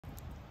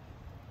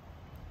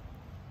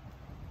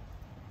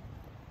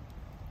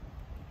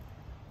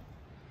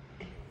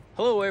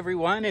Hello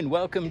everyone, and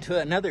welcome to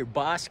another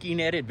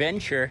Bosqueenet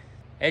Adventure.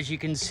 As you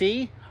can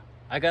see,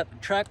 I got the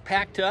truck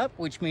packed up,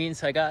 which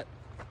means I got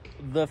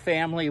the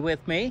family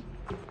with me.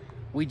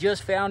 We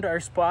just found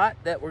our spot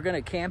that we're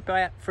gonna camp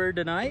at for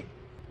tonight.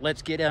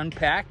 Let's get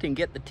unpacked and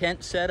get the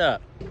tent set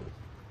up.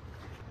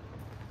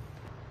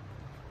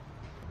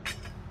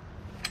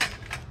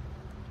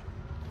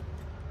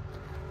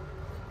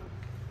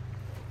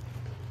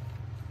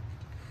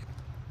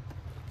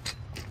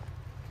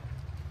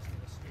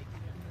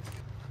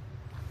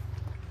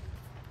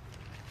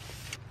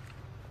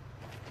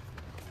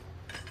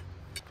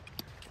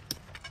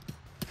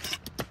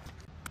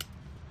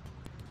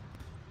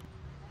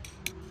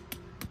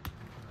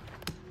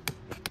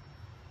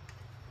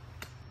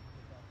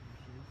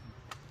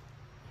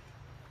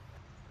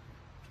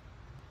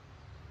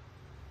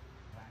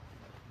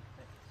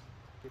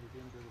 Get it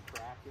into the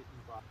bracket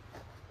and box.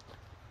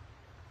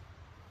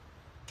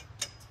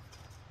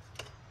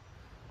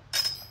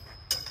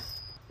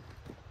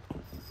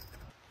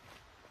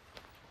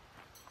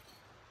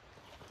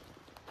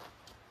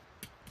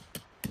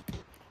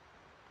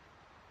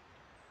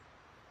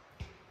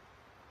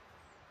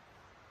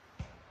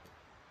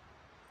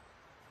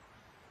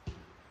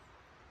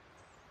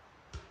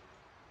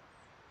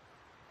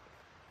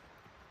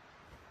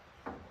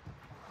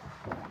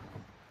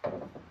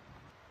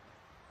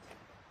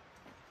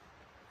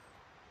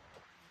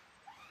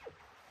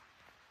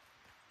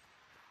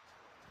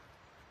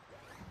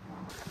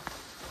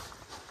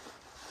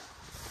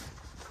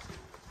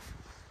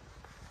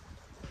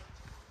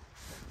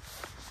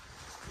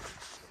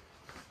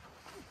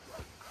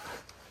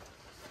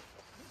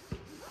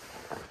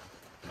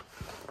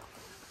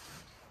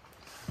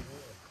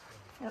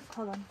 Yep,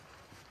 hold on.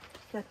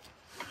 Good.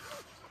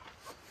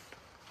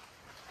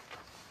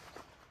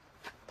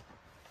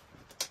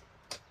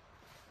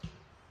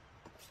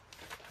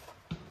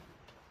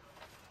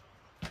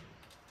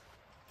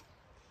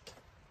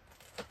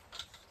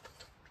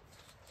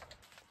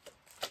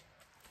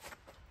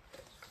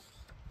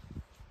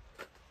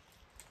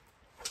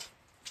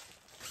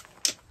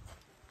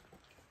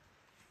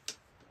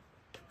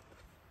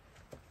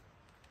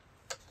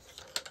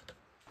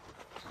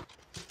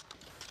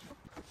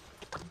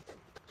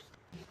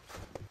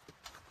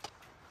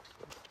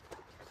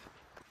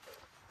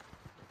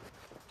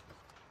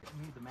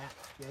 You need the mat,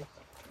 Jay.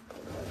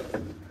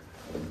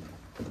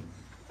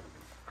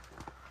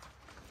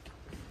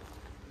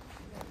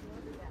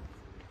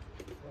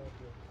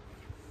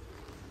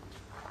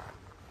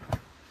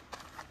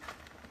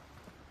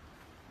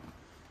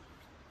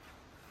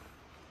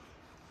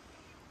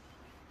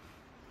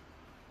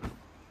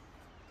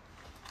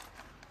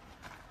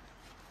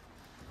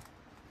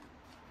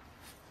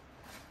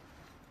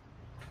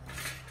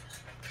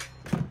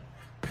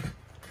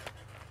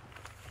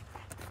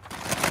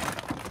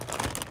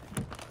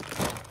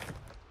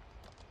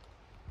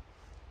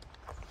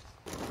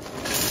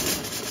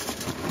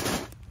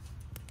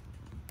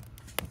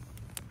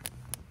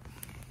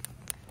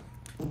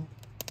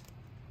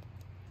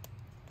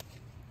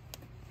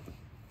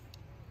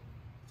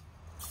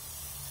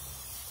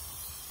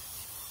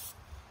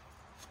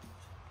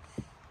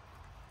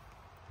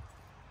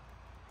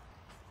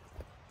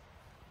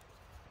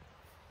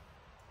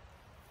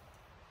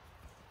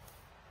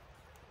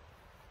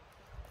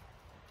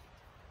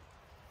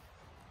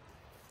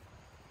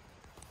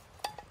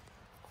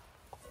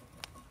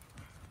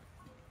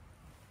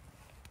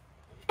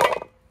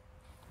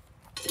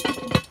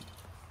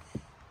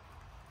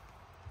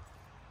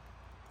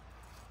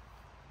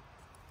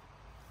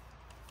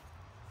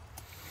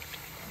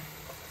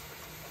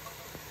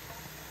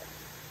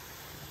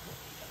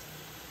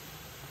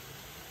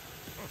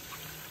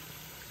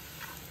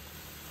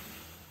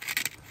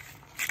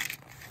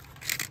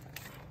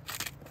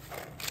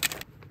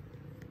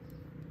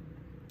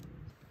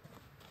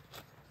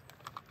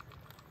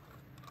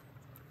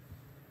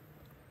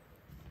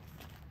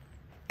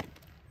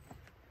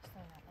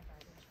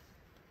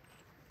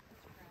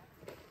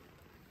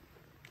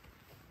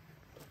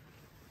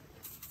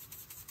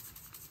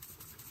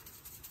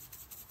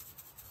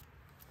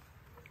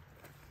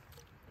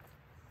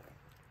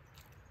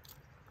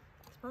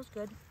 Smells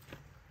good.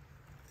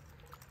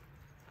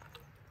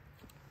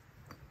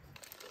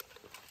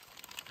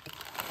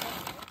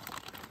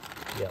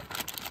 Yep.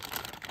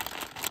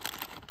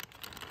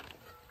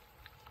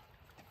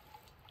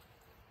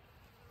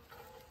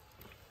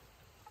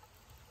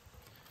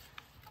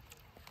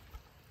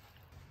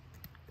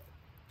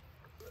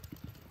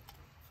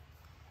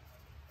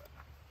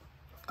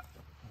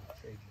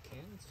 Trade your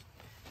cans.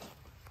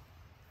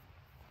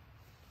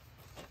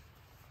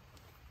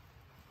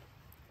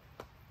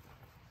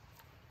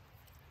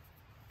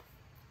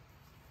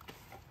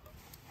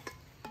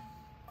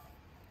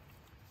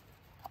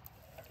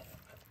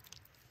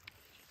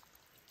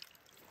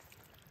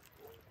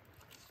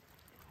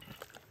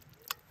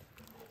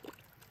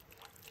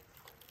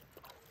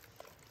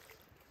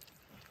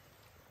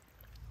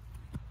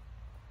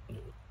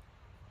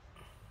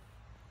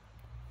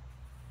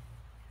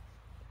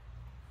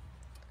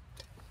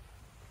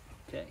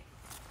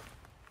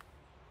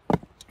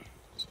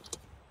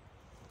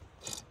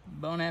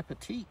 Bon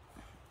appetit.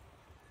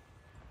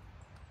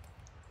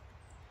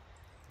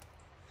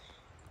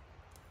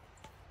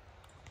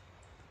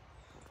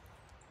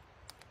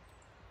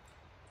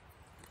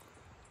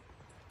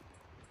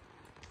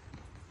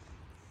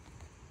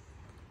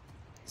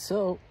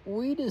 So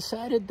we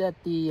decided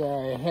that the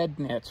head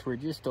nets were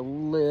just a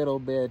little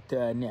bit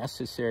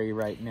necessary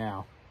right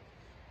now.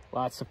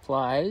 Lots of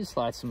flies,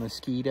 lots of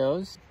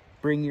mosquitoes.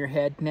 Bring your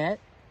head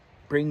net,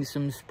 bring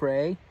some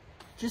spray.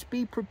 Just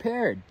be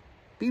prepared.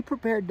 Be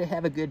prepared to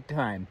have a good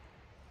time.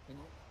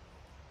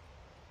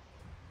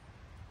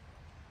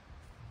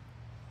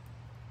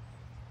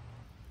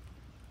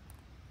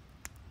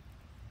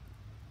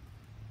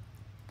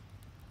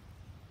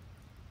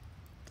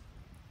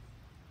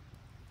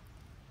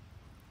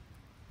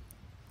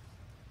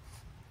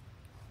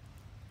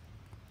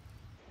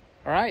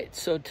 All right,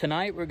 so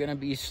tonight we're going to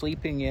be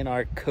sleeping in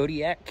our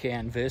Kodiak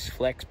canvas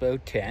Flexbow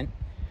tent.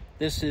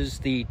 This is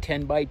the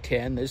 10 by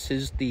 10. This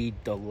is the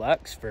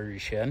deluxe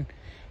version,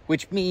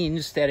 which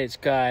means that it's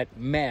got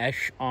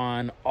mesh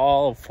on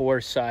all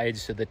four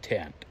sides of the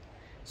tent.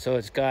 So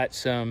it's got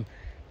some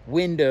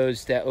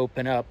windows that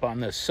open up on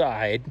the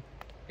side,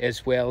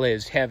 as well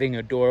as having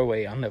a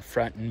doorway on the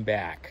front and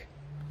back.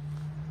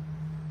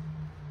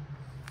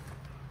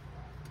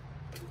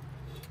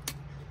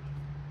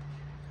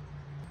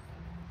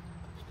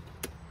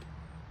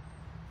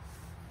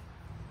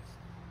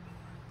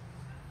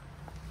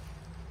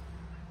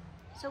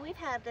 So we've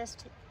had this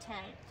tent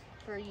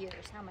for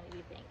years. How many do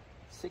you think?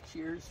 6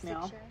 years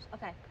now. 6 years?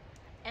 Okay.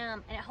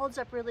 And it holds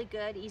up really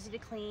good, easy to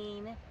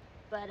clean.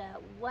 But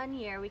one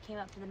year we came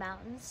up to the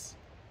mountains.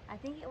 I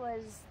think it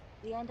was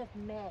the end of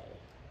May.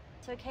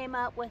 So we came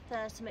up with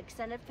some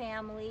extended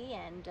family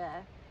and,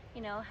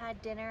 you know, had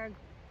dinner.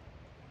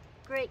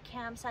 Great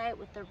campsite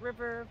with the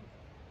river,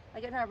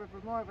 like not a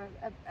river, more of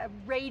a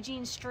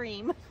raging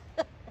stream.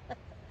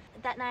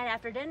 That night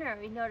after dinner,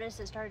 we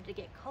noticed it started to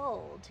get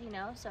cold, you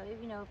know, so,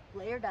 you know,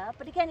 layered up.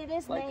 But again, it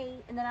is like, May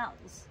in the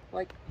mountains.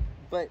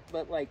 But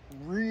like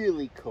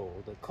really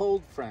cold. A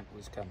cold front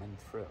was coming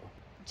through.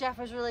 Jeff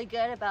was really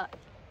good about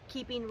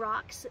keeping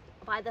rocks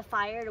by the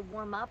fire to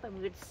warm up, and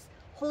we would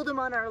hold them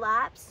on our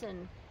laps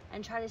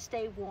and try to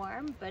stay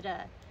warm. But,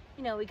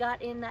 you know, we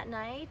got in that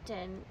night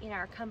and in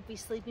our comfy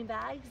sleeping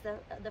bags,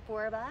 the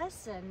four of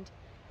us,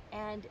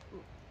 and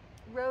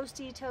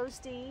roasty,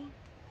 toasty.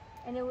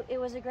 And it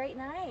was a great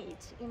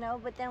night, you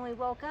know, but then we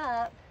woke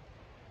up,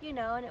 you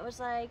know, and it was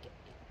like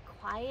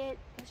quiet.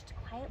 It was just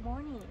a quiet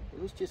morning.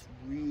 It was just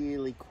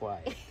really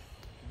quiet,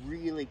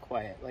 really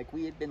quiet. Like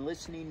we had been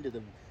listening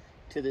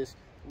to this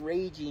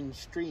raging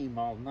stream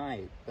all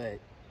night, but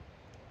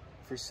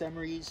for some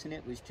reason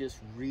it was just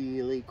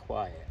really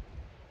quiet.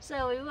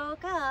 So we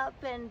woke up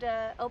and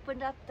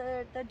opened up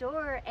the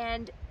door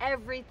and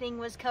everything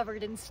was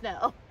covered in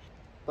snow.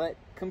 But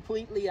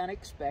completely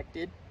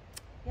unexpected.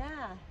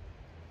 Yeah.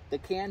 The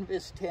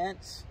canvas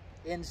tents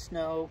in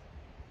snow,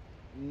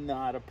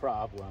 not a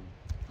problem.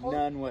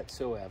 None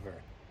whatsoever.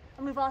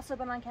 And we've also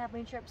been on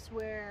camping trips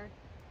where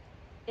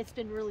it's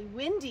been really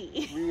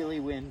windy.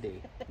 Really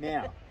windy.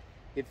 Now,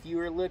 if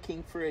you are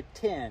looking for a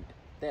tent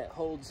that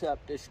holds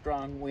up to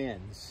strong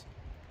winds,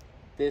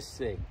 this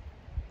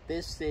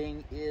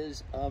thing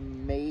is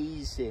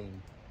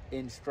amazing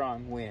in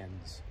strong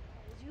winds.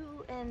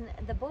 You and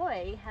the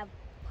boy have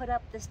put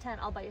up this tent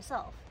all by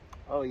yourself.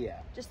 Oh yeah.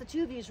 Just the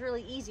two of you is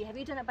really easy. Have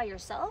you done it by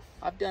yourself?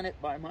 I've done it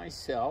by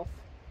myself.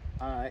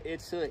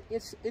 It's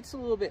a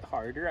little bit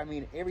harder. I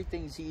mean,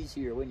 everything's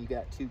easier when you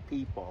got two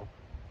people.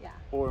 Yeah.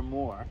 Or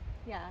more.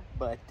 Yeah.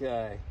 But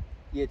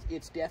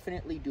it's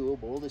definitely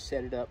doable to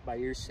set it up by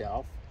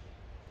yourself.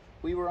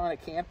 We were on a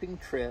camping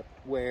trip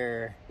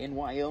in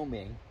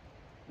Wyoming,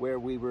 where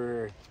we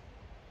were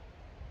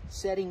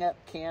setting up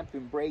camp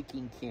and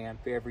breaking camp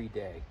every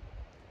day,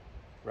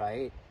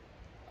 right?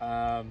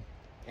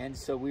 And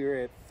so we were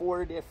at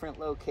 4 different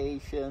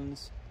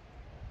locations.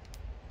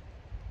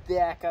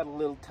 That got a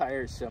little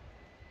tiresome.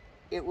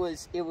 It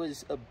was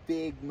a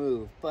big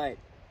move, but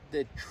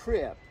the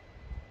trip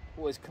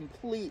was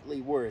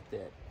completely worth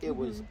it. It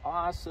was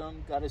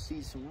awesome. Got to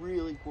see some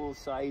really cool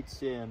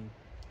sights in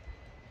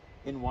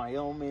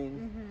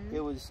Wyoming. It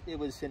was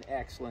an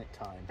excellent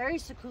time. Very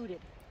secluded.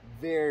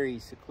 Very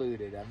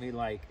secluded. I mean,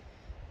 like,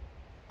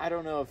 I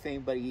don't know if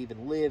anybody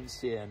even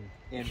lives in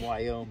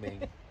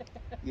Wyoming,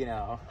 you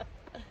know.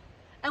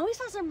 And we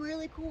saw some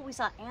really cool, we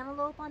saw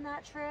antelope on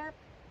that trip.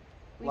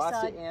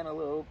 Lots of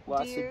antelope,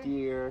 lots of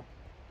deer.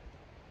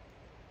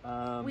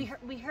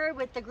 We heard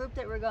with the group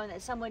that we're going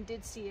that someone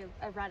did see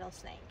a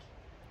rattlesnake.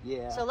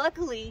 Yeah. So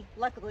luckily,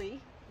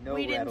 no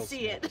we didn't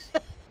see it.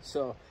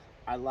 So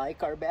I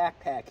like our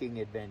backpacking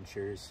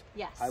adventures.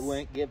 Yes. I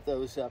wouldn't give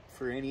those up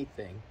for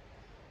anything.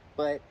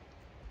 But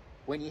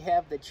when you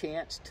have the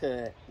chance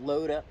to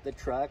load up the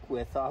truck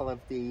with all of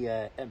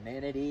the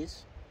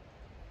amenities,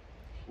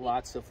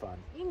 lots of fun.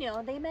 You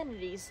know, the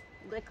amenities.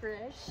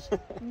 Licorice,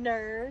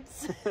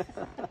 nerds,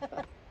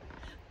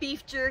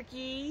 beef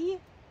jerky.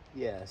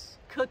 Yes.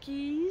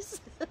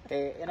 Cookies.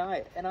 Hey, and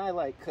I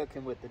like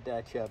cooking with the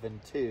Dutch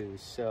oven too,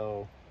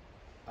 so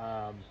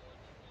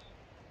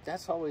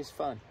that's always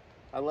fun.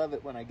 I love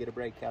it when I get to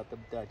break out the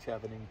Dutch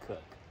oven and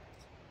cook.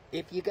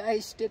 If you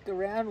guys stick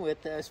around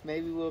with us,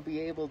 maybe we'll be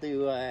able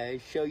to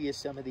show you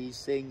some of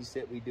these things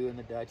that we do in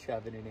the Dutch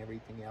oven and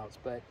everything else.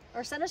 But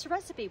or send us a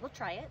recipe, we'll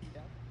try it.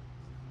 Yeah.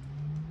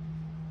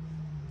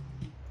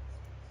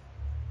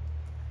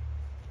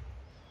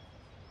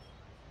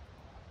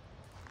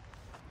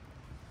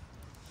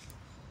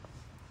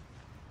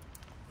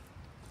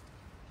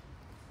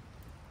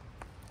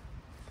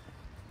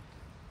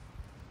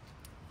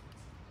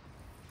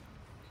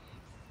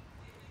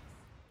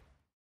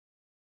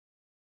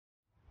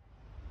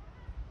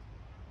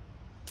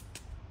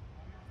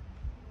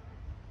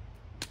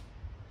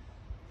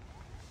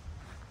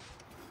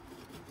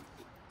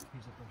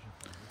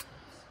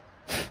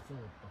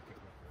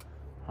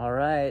 All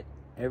right,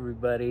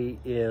 everybody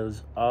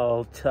is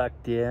all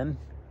tucked in,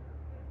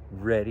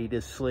 ready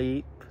to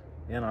sleep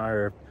in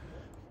our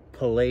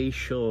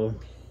palatial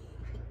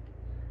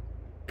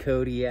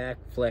Kodiak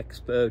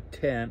Flexpo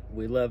tent.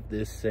 We love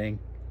this thing.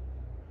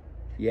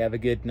 You have a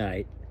good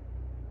night.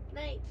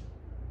 Night.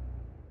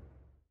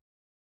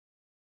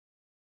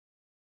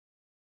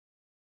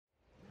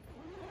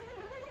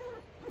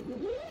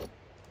 Good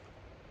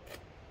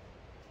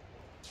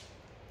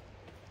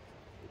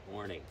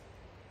morning.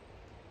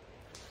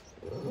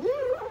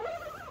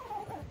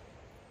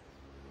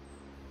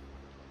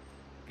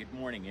 Good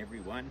morning,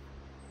 everyone.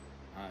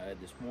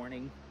 This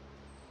morning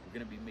we're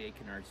going to be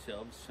making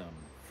ourselves some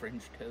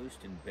French toast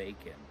and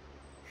bacon.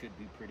 Should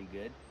be pretty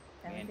good.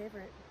 My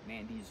favorite.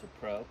 Mandy's a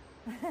pro.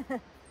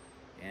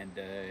 And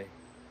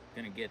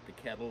going to get the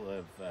kettle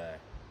of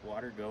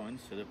water going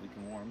so that we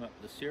can warm up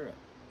the syrup.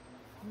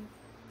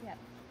 Yeah,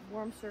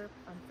 warm syrup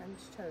on French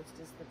toast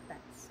is the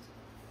best.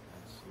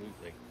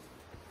 Absolutely.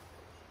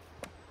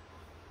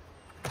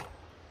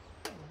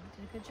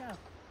 Did a good job.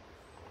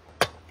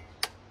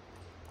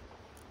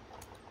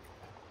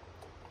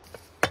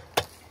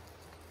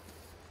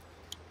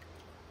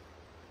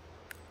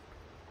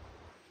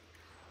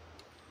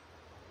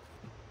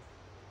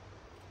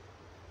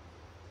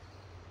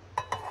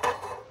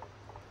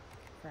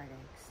 Fried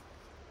eggs.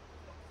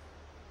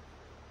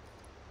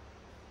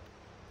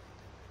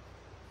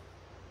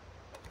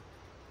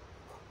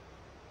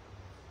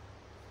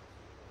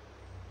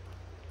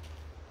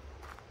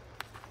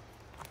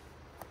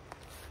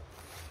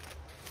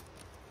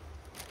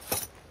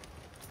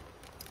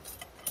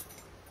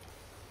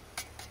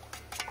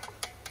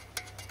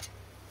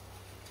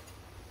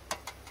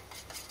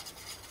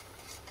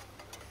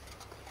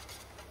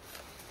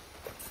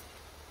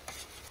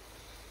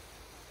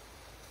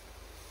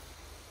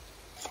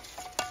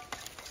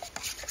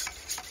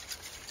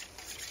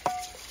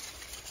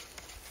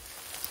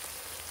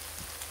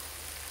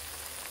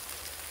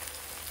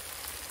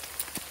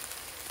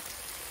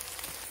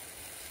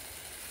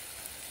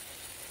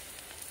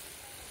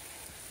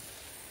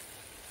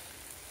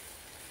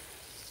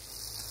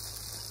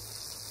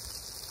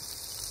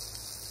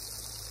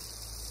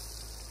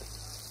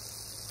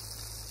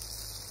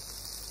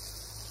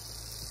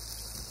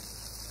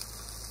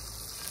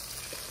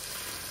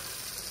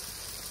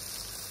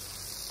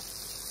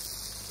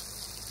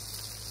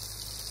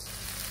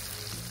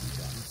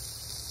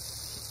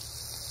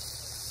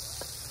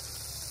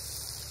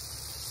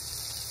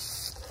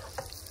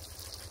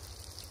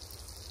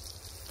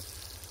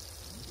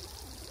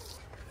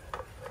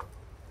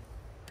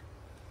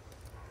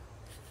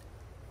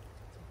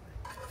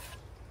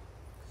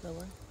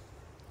 Lower.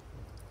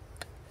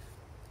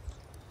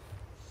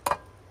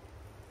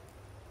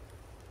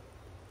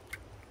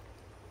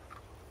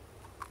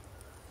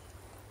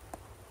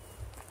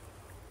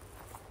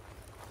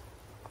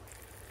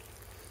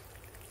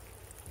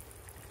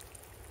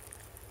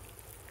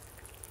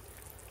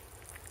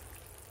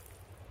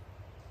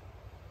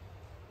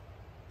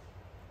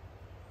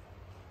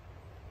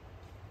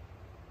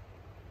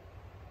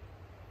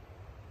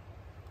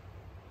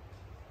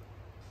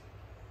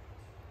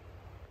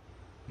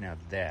 Now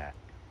that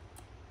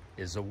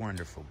is a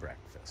wonderful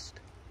breakfast.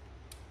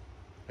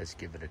 Let's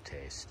give it a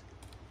taste.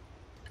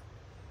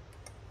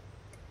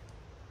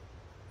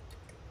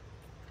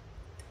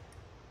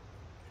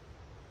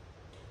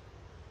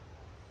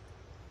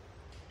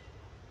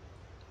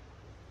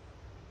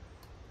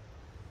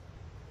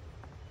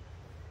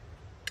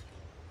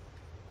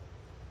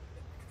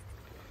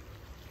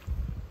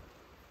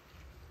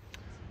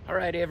 All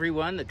right,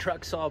 everyone, the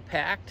truck's all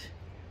packed.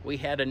 We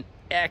had an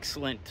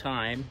excellent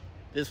time.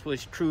 This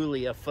was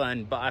truly a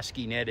fun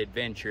Bosqueenet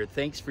adventure.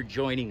 Thanks for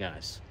joining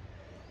us.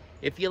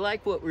 If you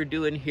like what we're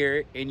doing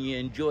here and you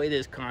enjoy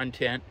this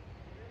content,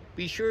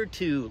 be sure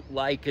to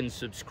like and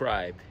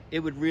subscribe.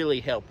 It would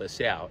really help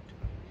us out.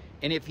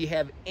 And if you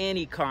have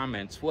any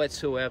comments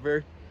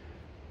whatsoever,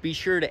 be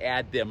sure to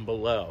add them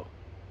below.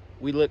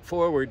 We look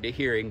forward to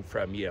hearing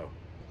from you.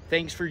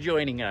 Thanks for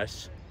joining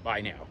us. Bye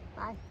now.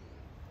 Bye.